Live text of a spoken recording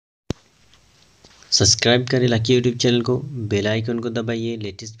Subscribe करें Laki YouTube channel को, bell icon को दबाइए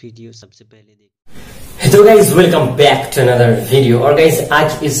लेटेस्ट वीडियो सबसे पहले देख। तो guys welcome back to another video. और गाइज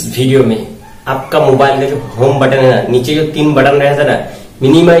आज इस वीडियो में आपका मोबाइल का जो होम बटन है ना, नीचे जो 3 बटन रहता है ना,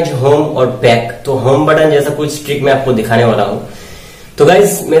 मिनिमाइज, होम और बैक, तो होम बटन जैसा कुछ ट्रिक मैं आपको दिखाने वाला हूँ। तो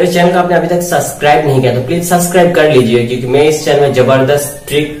गाइज मेरे चैनल को आपने अभी तक सब्सक्राइब नहीं किया तो प्लीज सब्सक्राइब कर लीजिए, क्योंकि मैं इस चैनल में जबरदस्त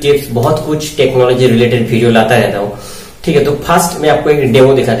ट्रिक, टिप्स, बहुत कुछ टेक्नोलॉजी रिलेटेड वीडियो लाता रहता हूँ। ठीक है, तो फर्स्ट मैं आपको एक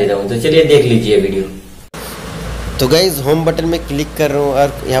डेमो दिखा देता हूँ, तो चलिए देख लीजिए वीडियो। तो गाइज होम बटन में क्लिक कर रहा हूँ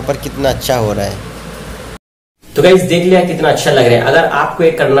और यहाँ पर कितना अच्छा हो रहा है। तो गाइज देख लिया कितना अच्छा लग रहा है। अगर आपको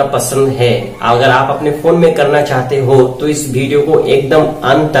ये करना पसंद है, अगर आप अपने फोन में करना चाहते हो, तो इस वीडियो को एकदम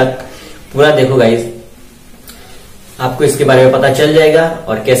अंत तक पूरा देखो गाइज, आपको इसके बारे में पता चल जाएगा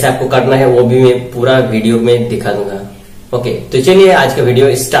और कैसे आपको करना है वो भी मैं पूरा वीडियो में दिखा दूंगा। ओके, तो चलिए आज का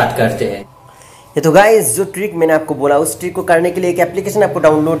वीडियो स्टार्ट करते हैं। ये तो गाइज जो ट्रिक मैंने आपको बोला, उस ट्रिक को करने के लिए एक एप्लीकेशन आपको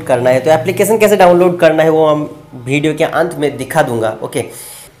डाउनलोड करना है। तो एप्लीकेशन कैसे डाउनलोड करना है वो हम वीडियो के अंत में दिखा दूंगा। ओके,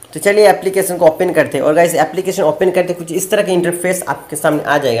 तो चलिए एप्लीकेशन को ओपन करते हैं। और गाइज एप्लीकेशन ओपन करते कुछ इस तरह का इंटरफेस आपके सामने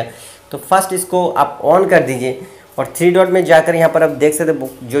आ जाएगा। तो फर्स्ट इसको आप ऑन कर दीजिए और 3 डॉट में जाकर यहाँ पर आप देख सकते हैं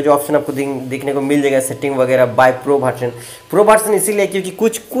जो जो ऑप्शन आपको दिखने को मिल जाएगा, सेटिंग वगैरह bye pro version. Pro version इसीलिए क्योंकि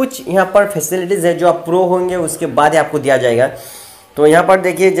कुछ यहाँ पर फैसिलिटीज़ है जो आप प्रो होंगे उसके बाद ही आपको दिया जाएगा। तो यहाँ पर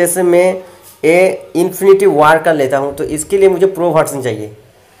देखिए, जैसे मैं इन्फिनिटी वार का लेता हूँ तो इसके लिए मुझे प्रो वर्जन चाहिए।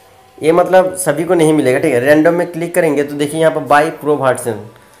 ये मतलब सभी को नहीं मिलेगा, ठीक है। रैंडम में क्लिक करेंगे तो देखिए यहाँ पर बाय प्रो वर्जन,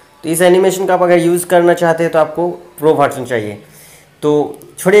 तो इस एनिमेशन का आप अगर यूज़ करना चाहते हैं तो आपको प्रो वर्जन चाहिए। तो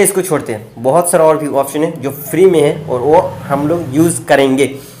छोड़िए, इसको छोड़ते हैं, बहुत सारा और भी ऑप्शन है जो फ्री में है और वो हम लोग यूज़ करेंगे।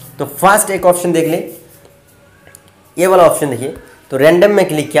 तो फर्स्ट एक ऑप्शन देख लें, ये वाला ऑप्शन देखिए। तो रैंडम में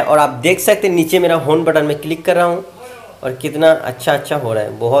क्लिक किया और आप देख सकते हैं नीचे मेरा होम बटन में क्लिक कर रहा हूँ और कितना अच्छा हो रहा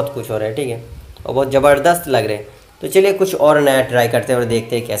है, बहुत कुछ हो रहा है, ठीक है, और बहुत ज़बरदस्त लग रहे हैं। तो चलिए कुछ और नया ट्राई करते हैं और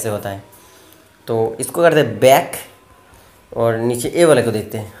देखते हैं कैसे होता है। तो इसको करते हैं बैक और नीचे ए वाले को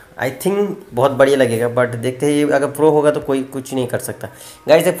देखते हैं। आई थिंक बहुत बढ़िया लगेगा, बट देखते हैं ये अगर प्रो होगा तो कोई कुछ नहीं कर सकता।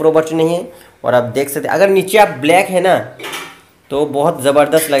 गाइस ये प्रो वर्जन नहीं है और आप देख सकते हैं अगर नीचे आप ब्लैक है ना तो बहुत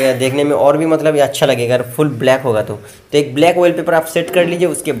ज़बरदस्त लगेगा देखने में, और भी मतलब ये अच्छा लगेगा अगर फुल ब्लैक होगा। तो एक ब्लैक वॉलपेपर आप सेट कर लीजिए,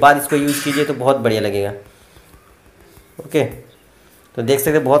 उसके बाद इसको यूज़ कीजिए तो बहुत बढ़िया लगेगा। ओके, तो देख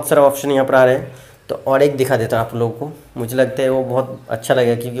सकते हैं बहुत सारा ऑप्शन यहाँ पर आ रहे हैं। तो और एक दिखा देता हूँ आप लोगों को, मुझे लगता है वो बहुत अच्छा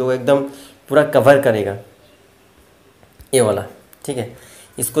लगेगा क्योंकि वो एकदम पूरा कवर करेगा, ये वाला, ठीक है।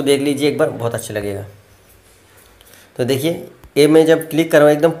 इसको देख लीजिए एक बार, बहुत अच्छा लगेगा। तो देखिए ये मैं जब क्लिक कर रहा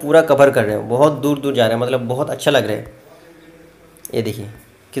हूँ एकदम पूरा कवर कर रहे हैं, बहुत दूर दूर जा रहा है, मतलब बहुत अच्छा लग रहा है। ये देखिए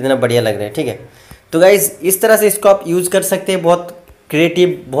कितना बढ़िया लग रहा है, ठीक है। तो गाइस इस तरह से इसको आप यूज़ कर सकते हैं, बहुत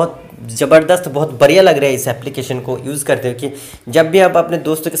क्रिएटिव, बहुत ज़बरदस्त, बहुत बढ़िया लग रहा है इस एप्लीकेशन को यूज़ करते हुए कि जब भी आप अपने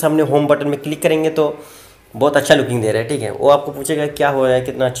दोस्तों के सामने होम बटन में क्लिक करेंगे तो बहुत अच्छा लुकिंग दे रहा है, ठीक है। वो आपको पूछेगा क्या हो रहा है,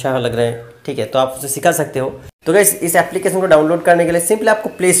 कितना अच्छा लग रहा है, ठीक है, तो आप उसे सिखा सकते हो। तो गाइस इस एप्लीकेशन को डाउनलोड करने के लिए सिंपली आपको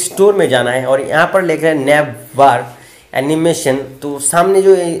प्ले स्टोर में जाना है और यहाँ पर लिख रहे हैं नैव बार एनिमेशन। तो सामने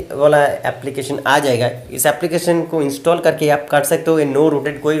जो वाला एप्लीकेशन आ जाएगा, इस एप्लीकेशन को इंस्टॉल करके आप कर सकते हो। ये नो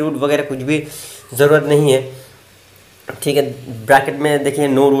रूटेड, कोई रूट वगैरह कुछ भी ज़रूरत नहीं है, ठीक है। ब्रैकेट में देखिए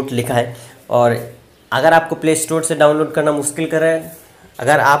नो रूट लिखा है। और अगर आपको प्ले स्टोर से डाउनलोड करना मुश्किल कर रहा है,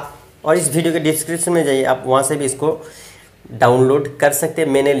 अगर आप, और इस वीडियो के डिस्क्रिप्शन में जाइए, आप वहाँ से भी इसको डाउनलोड कर सकते हैं,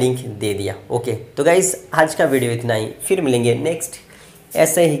 मैंने लिंक दे दिया। ओके, तो गाइस आज का वीडियो इतना ही, फिर मिलेंगे नेक्स्ट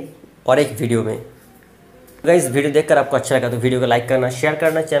ऐसे ही और एक वीडियो में। गाइस वीडियो देखकर आपको अच्छा लगा तो वीडियो को लाइक करना, शेयर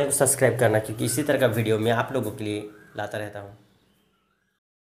करना, चैनल को सब्सक्राइब करना, क्योंकि इसी तरह का वीडियो मैं आप लोगों के लिए लाता रहता हूँ।